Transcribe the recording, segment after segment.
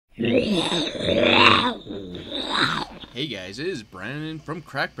Hey guys, it is Brandon from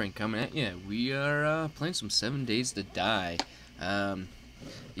Crackbrain coming at you. We are playing some 7 Days to Die.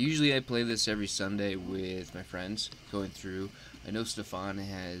 Usually I play this every Sunday with my friends, going through. I know Stefan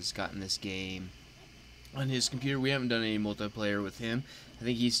has gotten this game on his computer. We haven't done any multiplayer with him. I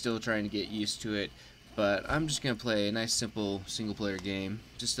think he's still trying to get used to it. But I'm just going to play a nice simple single player game.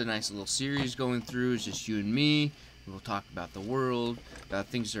 Just a nice little series going through. It's just you and me. We'll talk about the world, about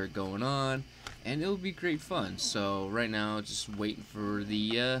things that are going on, and it'll be great fun. So right now, just waiting for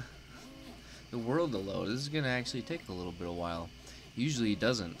the world to load. This is gonna actually take a little bit of a while. Usually it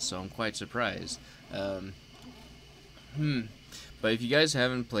doesn't, so I'm quite surprised. But if you guys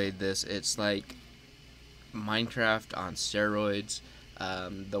haven't played this, it's like Minecraft on steroids.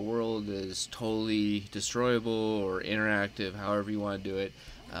 The world is totally destroyable or interactive, however you want to do it.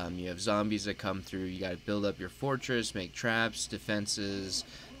 You have zombies that come through. You got to build up your fortress, make traps, defenses,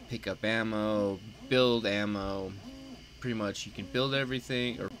 pick up ammo, build ammo. Pretty much you can build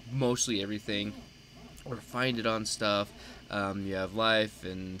everything, or mostly everything, or find it on stuff. You have life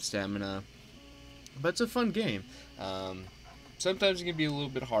and stamina, but it's a fun game. Sometimes it can be a little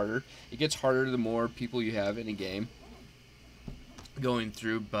bit harder. It gets harder the more people you have in a game going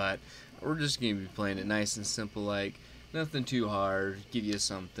through, but we're just going to be playing it nice and simple, like nothing too hard, give you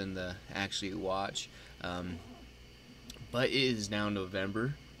something to actually watch. But it is now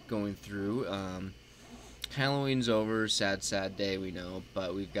November going through. Halloween's over, sad day, we know,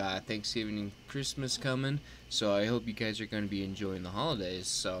 but we've got Thanksgiving and Christmas coming, so I hope you guys are going to be enjoying the holidays.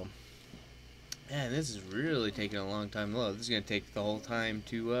 So man, this is really taking a long time to load. This is going to take the whole time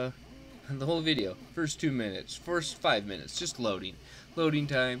to the whole video. First 2 minutes, first 5 minutes, just loading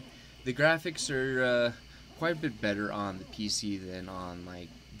time. The graphics are quite a bit better on the PC than on like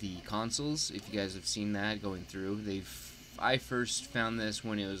the consoles. If you guys have seen that going through, I first found this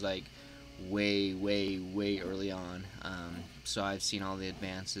when it was like way early on. So I've seen all the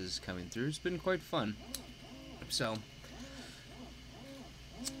advances coming through. It's been quite fun. So,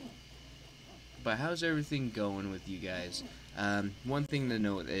 but how's everything going with you guys? One thing to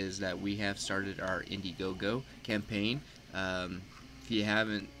note is that we have started our Indiegogo campaign. If you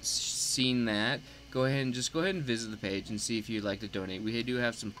haven't seen that, go ahead and visit the page and see if you'd like to donate. We do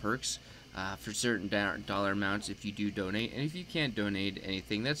have some perks for certain dollar amounts if you do donate, and if you can't donate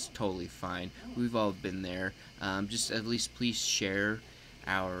anything, that's totally fine. We've all been there. Just at least please share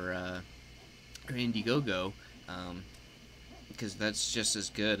our Indiegogo, because that's just as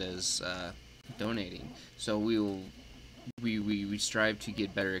good as donating. So we strive to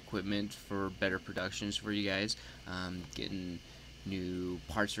get better equipment for better productions for you guys, getting new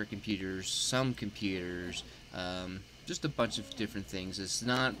parts for computers, some computers, just a bunch of different things.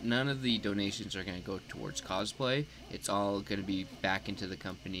 None of the donations are going to go towards cosplay. It's all going to be back into the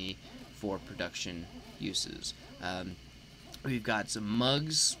company for production uses. We've got some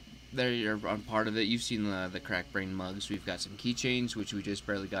mugs that are on part of it. You've seen the Crackbrain mugs. We've got some keychains, which we just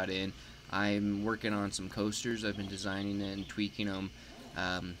barely got in. I'm working on some coasters. I've been designing it and tweaking them.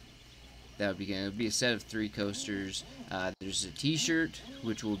 That would be a set of 3 coasters. There's a t-shirt,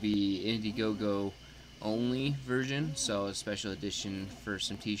 which will be Indiegogo only version, so a special edition for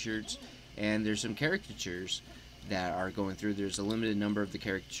some t-shirts. And there's some caricatures that are going through. There's a limited number of the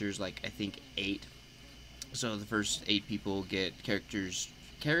caricatures, like I think 8. So the first 8 people get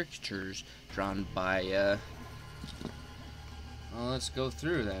caricatures drawn by well, let's go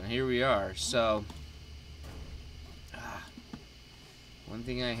through then. Here we are. So one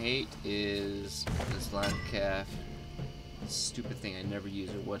thing I hate is this line calf. Stupid thing, I never use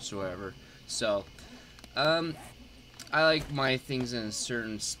it whatsoever. So I like my things in a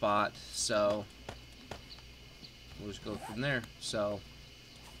certain spot, so we'll just go from there. So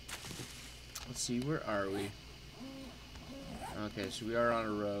let's see, where are we? Okay, so we are on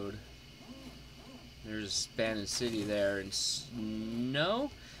a road. There's abandoned city there, and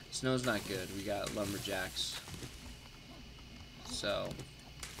snow? Snow's not good. We got lumberjacks. So,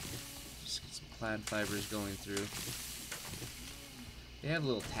 just get some plant fibers going through. They have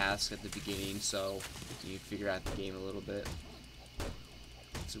little tasks at the beginning, so you figure out the game a little bit.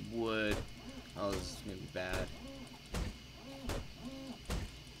 Some wood. Oh, this is gonna be bad.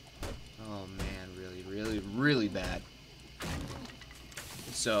 Oh man, really bad.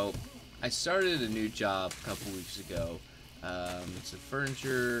 So, I started a new job a couple weeks ago. It's a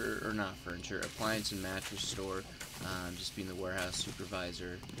appliance and mattress store. Just being the warehouse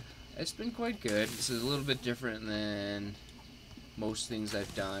supervisor. It's been quite good. This is a little bit different than most things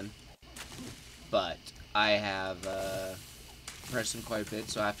I've done, but I have pressed them quite a bit.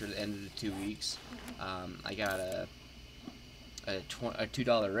 So after the end of the 2 weeks, I got a a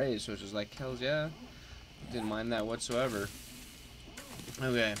 $2 raise, which was like, hell yeah, didn't mind that whatsoever.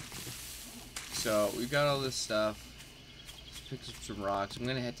 Okay, so we got all this stuff. Let's pick up some rocks. I'm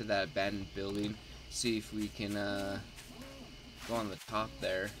gonna head to that abandoned building, see if we can go on the top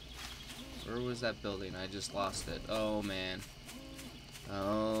there. Where was that building? I just lost it. Oh man.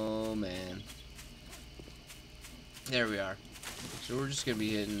 Oh man. There we are. So we're just gonna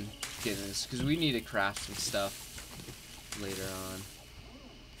be getting this because we need to craft some stuff later on.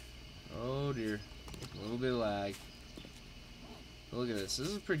 Oh dear. A little bit of lag. Look at this. This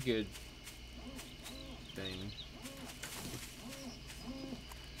is a pretty good thing.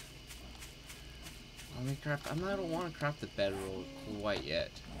 Let me craft. I don't want to craft the bedroll quite yet.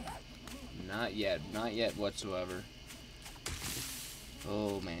 Not yet. Not yet whatsoever.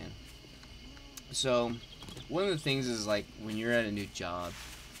 Oh man. So one of the things is, like, when you're at a new job,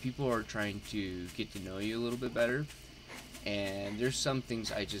 people are trying to get to know you a little bit better, and there's some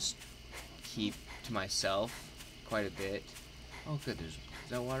things I just keep to myself quite a bit. Oh good, is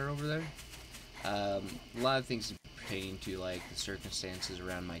that water over there? A lot of things pertaining to, like, the circumstances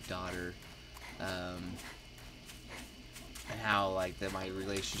around my daughter, and how, like, my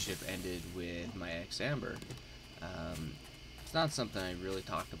relationship ended with my ex Amber. It's not something I really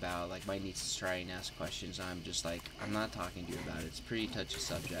talk about. Like, my nieces try and ask questions, I'm just like, I'm not talking to you about it. It's a pretty touchy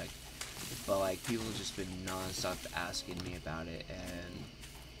subject, but, like, people have just been non-stop asking me about it, and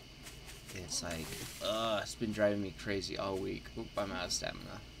it's like, it's been driving me crazy all week. Oop, I'm out of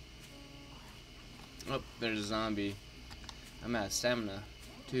stamina. Oh, there's a zombie. I'm out of stamina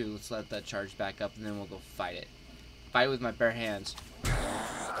too. Let's let that charge back up, and then we'll go fight it. Fight with my bare hands.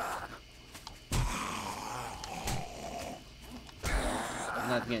 I'm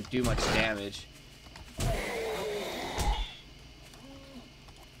not gonna do much damage.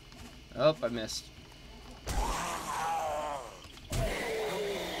 Oh, I missed.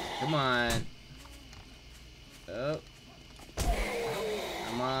 Come on. Oh.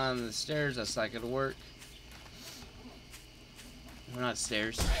 I'm on the stairs. That's not gonna work. We're not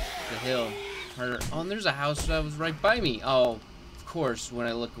stairs. The hill. Harder. Oh, and there's a house that was right by me. Oh, of course, when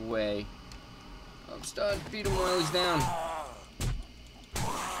I look away. I'm stunned. Beat him while he's down.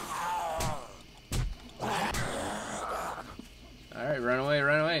 Alright, run away,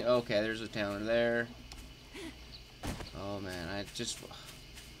 run away. Okay, there's a town there. Oh, man.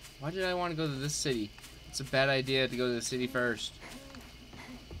 Why did I want to go to this city? It's a bad idea to go to the city first.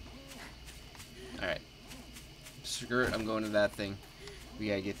 Alright. Screw it, I'm going to that thing. We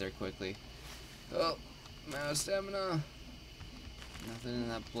gotta get there quickly. Oh, I'm out of stamina. Nothing in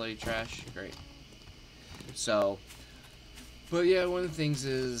that bloody trash. Great. So, but yeah, one of the things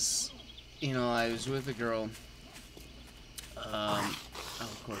is, you know, I was with a girl. Oh,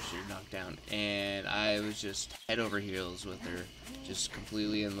 of course you're knocked down. And I was just head over heels with her. Just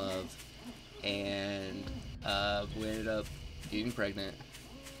completely in love. And we ended up getting pregnant.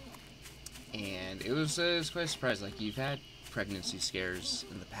 And it was quite a surprise. Like, you've had pregnancy scares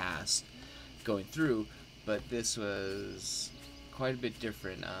in the past going through, but this was quite a bit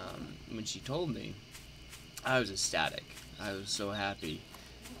different. When she told me, I was ecstatic. I was so happy.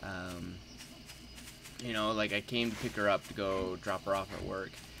 You know, like, I came to pick her up to go drop her off at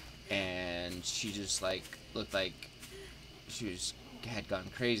work, and she just, like, looked like she had gone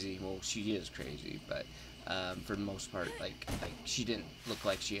crazy. Well, she is crazy, but for the most part, like she didn't look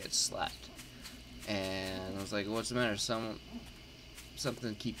like she had slept. And I was like, what's the matter? Something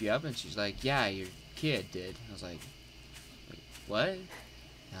to keep you up? And she's like, yeah, your kid did. I was like, what?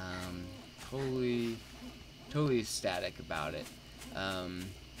 Totally ecstatic about it.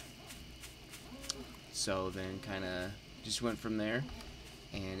 So then kind of just went from there,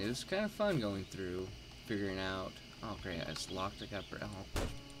 and it was kind of fun going through, figuring out, oh great, I just locked, I got, I'll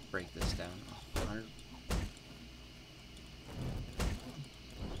break this down. Oh, 100.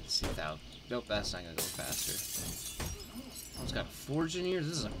 Let's see if that, nope, that's not gonna go faster. Oh, it's got a forge in here.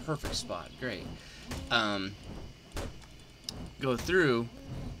 This is a perfect spot. Great. Go through,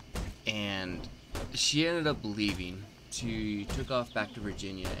 and she ended up leaving. She took off back to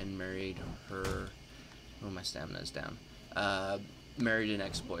Virginia and married her. Oh, my stamina's down. Married an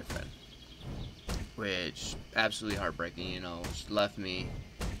ex-boyfriend, which absolutely heartbreaking. You know, she left me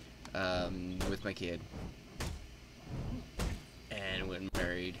with my kid and went and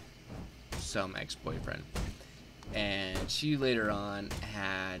married some ex-boyfriend. And she later on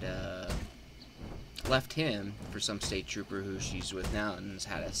had left him for some state trooper who she's with now and has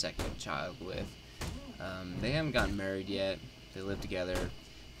had a second child with. They haven't gotten married yet. They live together,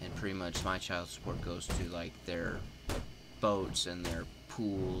 and pretty much my child support goes to, like, their boats and their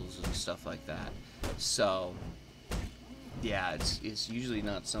pools and stuff like that. So yeah, it's usually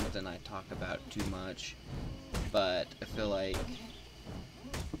not something I talk about too much, but I feel like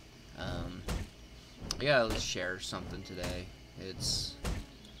I gotta at least share something today. It's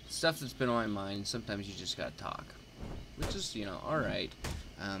stuff that's been on my mind. Sometimes you just gotta talk, which is, you know, all right.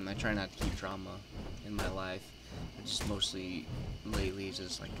 I try not to keep drama in my life. I just mostly lately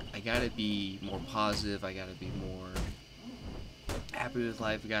just like I gotta be more positive. I gotta be more happy with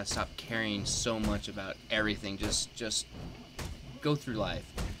life. I gotta stop caring so much about everything. Just go through life.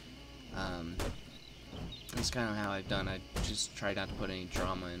 That's kind of how I've done. I just try not to put any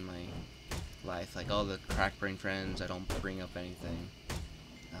drama in my life. Like all the crack brain friends, I don't bring up anything.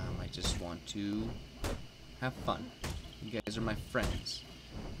 I just want to have fun. You guys are my friends.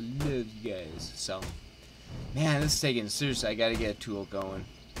 Love you guys. So, man, this is taking it seriously. I gotta get a tool going.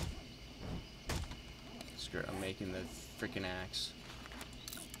 Screw it, I'm making the freaking axe.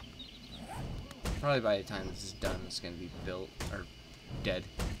 Probably by the time this is done, it's gonna be built or dead.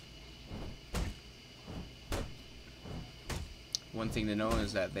 One thing to know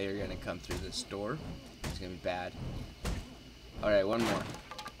is that they are gonna come through this door. It's gonna be bad. Alright, one more.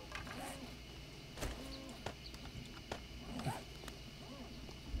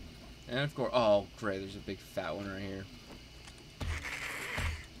 And of course, oh great, there's a big fat one right here.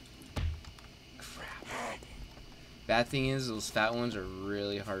 Crap. Bad thing is, those fat ones are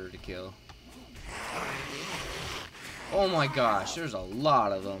really harder to kill. Oh my gosh, there's a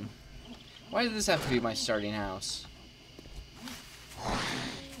lot of them. Why did this have to be my starting house?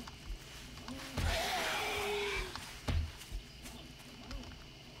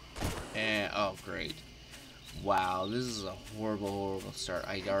 And, oh great. Wow, this is a horrible start.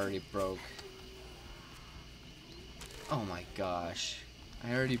 I already broke. Oh my gosh.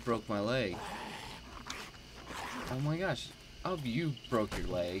 I already broke my leg. Oh my gosh. Oh, you broke your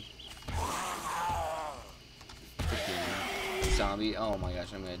leg. Freaking zombie. Oh my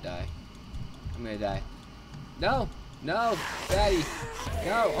gosh, I'm gonna die. I'm gonna die. No! No! Fatty!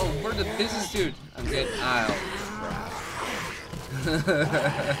 No! Oh, we're the business dude! I'm dead. Oh, crap.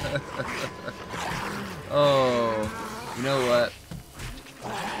 Oh, you know what?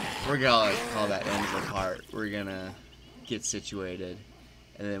 We're gonna call that end of the part. We're gonna get situated,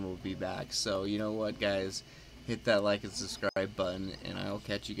 and then we'll be back. So, you know what, guys? Hit that like and subscribe button, and I'll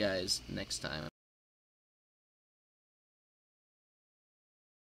catch you guys next time.